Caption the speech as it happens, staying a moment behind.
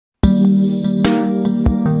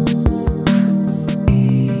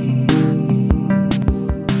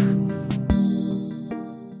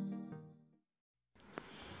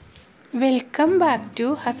Welcome back to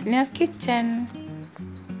ഹസ്നാസ് kitchen.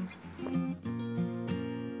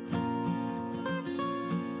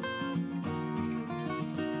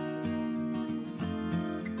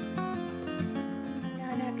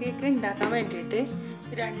 ഞാൻ ആ cake ഉണ്ടാക്കാൻ വേണ്ടിയിട്ട്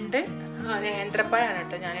 2 നേന്ത്രപ്പഴമാണ്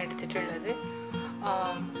കേട്ടോ ഞാൻ എടുത്തിട്ടുള്ളത്.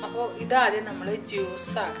 അപ്പോൾ ഇതാദ്യം നമ്മൾ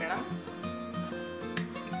ജ്യൂസ് ആക്കണം.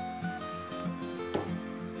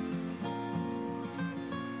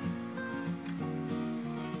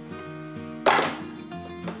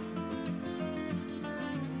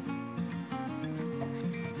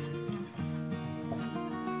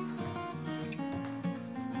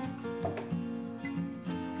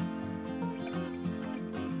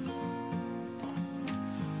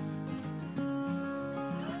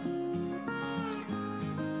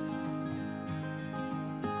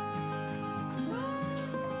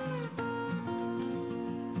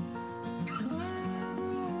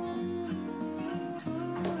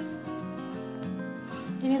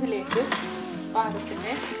 ഇനി ഇതിലേക്ക്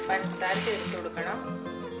പാകത്തിന് പഞ്ചസാര ചേർത്ത് കൊടുക്കണം.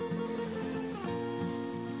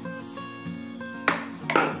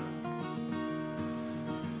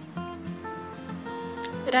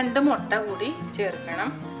 രണ്ട് മുട്ട കൂടി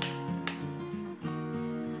ചേർക്കണം.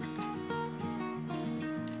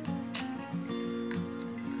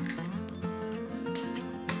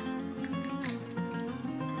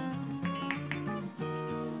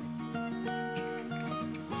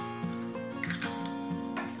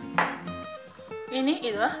 ഇനി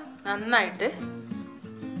ഇത് നന്നായിട്ട്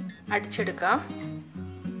അടിച്ചെടുക്കാം.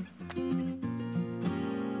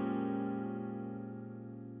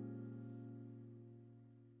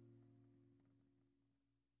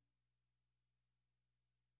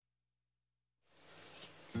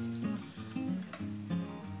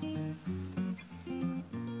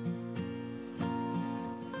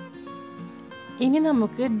 ഇനി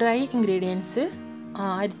നമുക്ക് ഡ്രൈ ഇൻഗ്രീഡിയൻസ്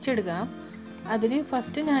അരിച്ചെടുക്കാം. അതിൽ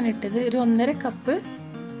ഫസ്റ്റ് ഞാൻ ഇട്ടത് ഒരു 1.5 കപ്പ്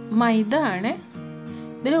മൈദ ആണ്.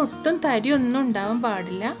 ഇതിൽ ഒട്ടും തരിയൊന്നും ഉണ്ടാവാൻ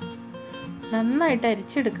പാടില്ല. നന്നായിട്ട്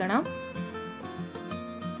അരിച്ചെടുക്കണം.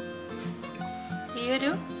 ഈ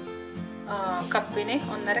ഒരു കപ്പിന്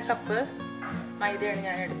 1.5 കപ്പ് മൈദയാണ്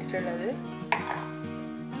ഞാൻ എടുത്തിട്ടുള്ളത്.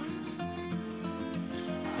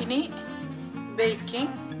 ഇനി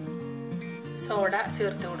ബേക്കിംഗ് സോഡ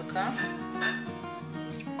ചേർത്ത് കൊടുക്കാം.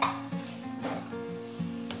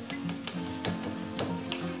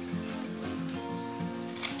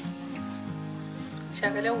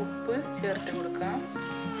 ശകല ഉപ്പ് ചേർത്ത് കൊടുക്കാം.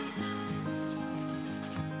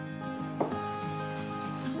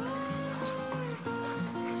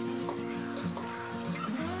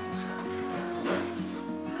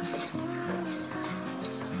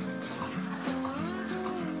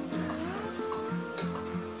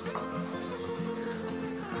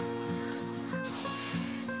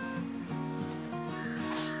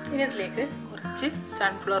 ഇനി ഇതിലേക്ക് കുറച്ച്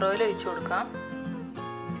സൺഫ്ലവർ ഓയിൽ ഒഴിച്ചു കൊടുക്കാം.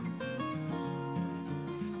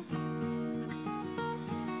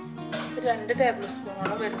 രണ്ട് ടേബിൾ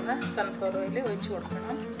സ്പൂണോളം വരുന്ന സൺഫ്ലവർ ഓയിൽ ഒഴിച്ചു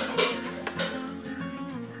കൊടുക്കണം.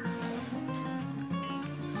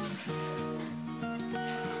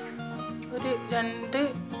 ഒരു 2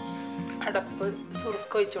 അടപ്പ്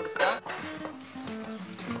സുറുക്ക് ഒഴിച്ചു കൊടുക്കാം.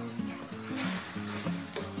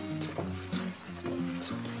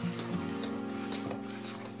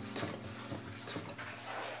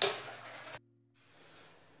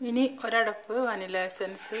 ഇനി ഒരടപ്പ് വനില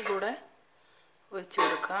എസൻസ് കൂടെ ഒഴിച്ചു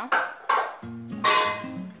കൊടുക്കാം.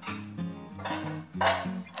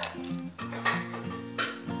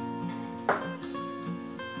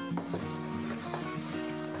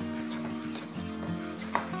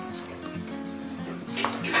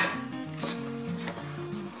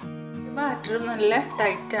 ബാറ്റർ നല്ല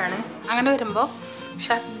ടൈറ്റാണ്. അങ്ങനെ വരുമ്പോൾ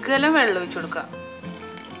ശകലം വെള്ളം ഒഴിച്ചു കൊടുക്കുക.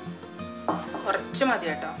 കുറച്ച് മതി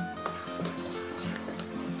കേട്ടോ.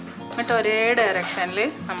 എന്നിട്ട് ഒരേ ഡയറക്ഷനിൽ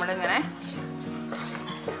നമ്മളിങ്ങനെ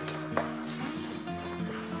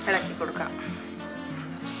ഇളക്കി കൊടുക്കാം.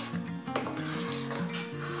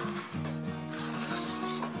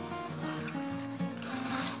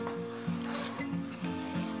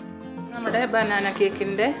 നമ്മുടെ ബനാന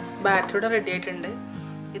കേക്കിൻ്റെ ബാറ്റർ റെഡി ആയിട്ടുണ്ട്.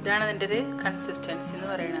 ഇതാണ് അതിൻ്റെ ഒരു കൺസിസ്റ്റൻസി എന്ന്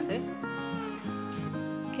പറയുന്നത്.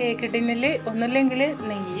 കേക്ക് ടിന്നിൽ ഒന്നുമില്ലെങ്കിൽ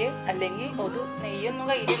നെയ്യ്, അല്ലെങ്കിൽ നെയ്യൊന്നും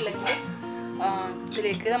കയ്യിലില്ലെങ്കിൽ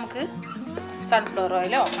ഇതിലേക്ക് നമുക്ക് സൺഫ്ലവർ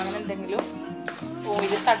ഓയിലോ അങ്ങനെ എന്തെങ്കിലും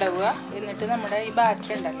ഓയിൽ തടവുക. എന്നിട്ട് നമ്മുടെ ഈ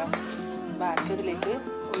ബാറ്റർ ഉണ്ടല്ലോ, ബാറ്റർ ഇതിലേക്ക്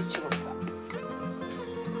ഒഴിച്ചു കൊടുക്കുക.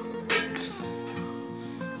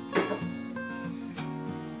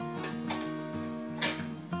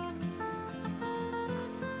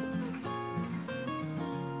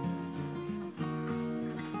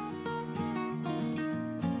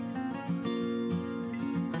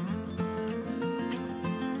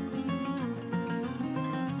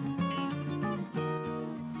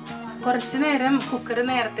 കുറച്ച് നേരം കുക്കർ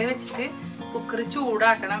നേരത്തെ വെച്ചിട്ട് കുക്കർ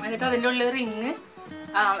ചൂടാക്കണം. എന്നിട്ട് അതിൻ്റെ ഉള്ളിൽ റിങ്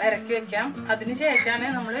ഇറക്കി വെക്കാം. അതിന് ശേഷമാണ്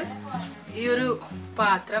നമ്മൾ ഈ ഒരു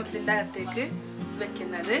പാത്രം ഇതിൻ്റെ അകത്തേക്ക്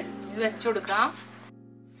വെക്കുന്നത്. ഇത് വെച്ചു കൊടുക്കാം.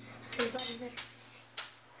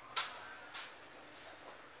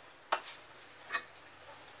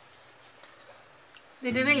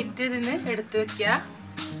 ഇതിൻ്റെ വെയിറ്റ് ഇതിന് എടുത്ത് വെക്കുക.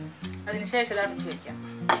 അതിനുശേഷം ഇത് അടച്ചു വെക്കാം.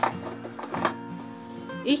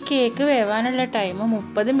 ഈ കേക്ക് വേവാനുള്ള ടൈം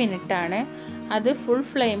 30 മിനിറ്റാണ്. അത് ഫുൾ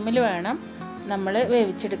ഫ്ലെയിമിൽ വേണം നമ്മൾ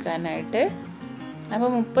വേവിച്ചെടുക്കാനായിട്ട്. അപ്പോൾ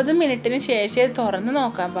 30 മിനിറ്റിന് ശേഷം തുറന്ന്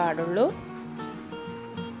നോക്കാൻ പാടുള്ളൂ.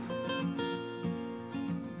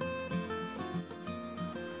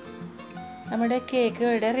 നമ്മുടെ കേക്ക്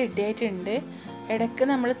ഇവിടെ റെഡി ആയിട്ടുണ്ട്. ഇടയ്ക്ക്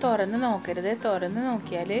നമ്മൾ തുറന്ന് നോക്കരുത്. തുറന്ന്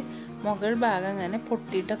നോക്കിയാൽ മുകൾ ഭാഗം അങ്ങനെ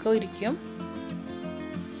പൊട്ടിയിട്ടൊക്കെ ഇരിക്കും.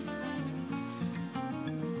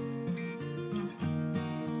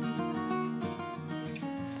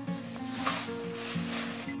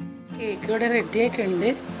 കേക്ക് ഇവിടെ റെഡി ആയിട്ടുണ്ട്.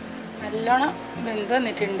 നല്ലോണം വെന്ത്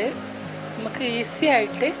വന്നിട്ടുണ്ട്. നമുക്ക് ഈസി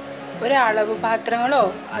ആയിട്ട് ഒരളവ് പാത്രങ്ങളോ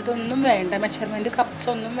അതൊന്നും വേണ്ട, മെഷർമെൻറ്റ് കപ്സ്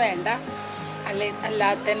ഒന്നും വേണ്ട,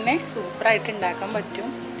 അല്ലാതെ തന്നെ സൂപ്പറായിട്ട് ഉണ്ടാക്കാൻ പറ്റും.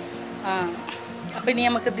 അപ്പോൾ ഇനി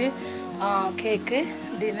നമുക്കിത് കേക്ക്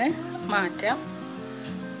ഇതിന് മാറ്റാം.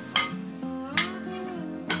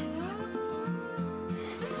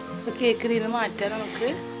 അപ്പോൾ കേക്ക് ഇതിന് മാറ്റാം നമുക്ക്.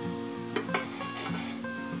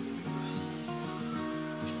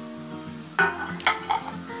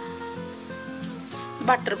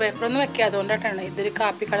 ബട്ടർ പേപ്പറൊന്നും വെക്കാതുകൊണ്ടാണ് ഇതൊരു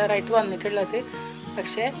കാപ്പി കളറായിട്ട് വന്നിട്ടുള്ളത്.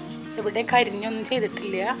 പക്ഷേ ഇവിടെ കരിഞ്ഞൊന്നും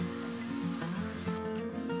ചെയ്തിട്ടില്ല.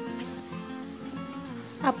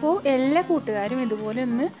 അപ്പോൾ എല്ലാ കൂട്ടുകാരും ഇതുപോലെ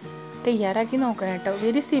ഒന്ന് തയ്യാറാക്കി നോക്കണം കേട്ടോ.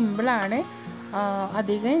 വെരി സിമ്പിളാണ്.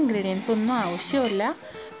 അധികം ഇൻഗ്രീഡിയൻസ് ഒന്നും ആവശ്യമില്ല.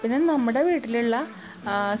 പിന്നെ നമ്മുടെ വീട്ടിലുള്ള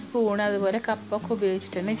സ്പൂൺ അതുപോലെ കപ്പൊക്കെ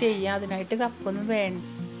ഉപയോഗിച്ചിട്ട് തന്നെ ചെയ്യാം. അതിനായിട്ട് കപ്പൊന്നും വേണ്ട.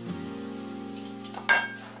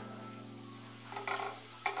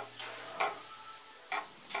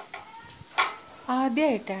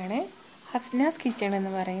 ആദ്യമായിട്ടാണ് ഹസ്നാസ് കിച്ചൺ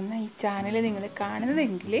എന്ന് പറയുന്ന ഈ ചാനൽ നിങ്ങൾ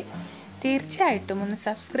കാണുന്നതെങ്കിൽ തീർച്ചയായിട്ടും ഒന്ന്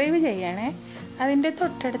സബ്സ്ക്രൈബ് ചെയ്യണേ. അതിൻ്റെ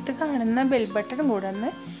തൊട്ടടുത്ത് കാണുന്ന ബെൽ ബട്ടൺ കൂടെ ഒന്ന്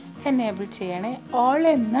എനേബിൾ ചെയ്യണേ. ഓൾ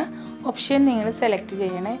എന്ന ഓപ്ഷൻ നിങ്ങൾ സെലക്ട്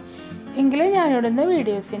ചെയ്യണേ. എങ്കിലേ ഞാനിടുന്ന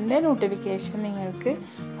വീഡിയോസിൻ്റെ നോട്ടിഫിക്കേഷൻ നിങ്ങൾക്ക്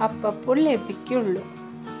അപ്പോൾ ലഭിക്കുള്ളൂ.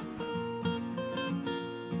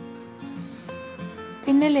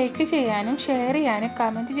 പിന്നെ ലൈക്ക് ചെയ്യാനും ഷെയർ ചെയ്യാനും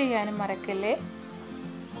കമൻറ്റ് ചെയ്യാനും മറക്കല്ലേ.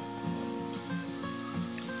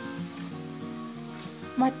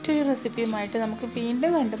 മറ്റൊരു റെസിപ്പിയുമായിട്ട് നമുക്ക്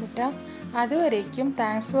വീണ്ടും കണ്ടുമുട്ടാം. അതുവരേക്കും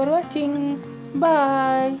താങ്ക്സ് ഫോർ വാച്ചിങ്.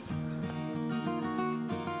 ബൈ.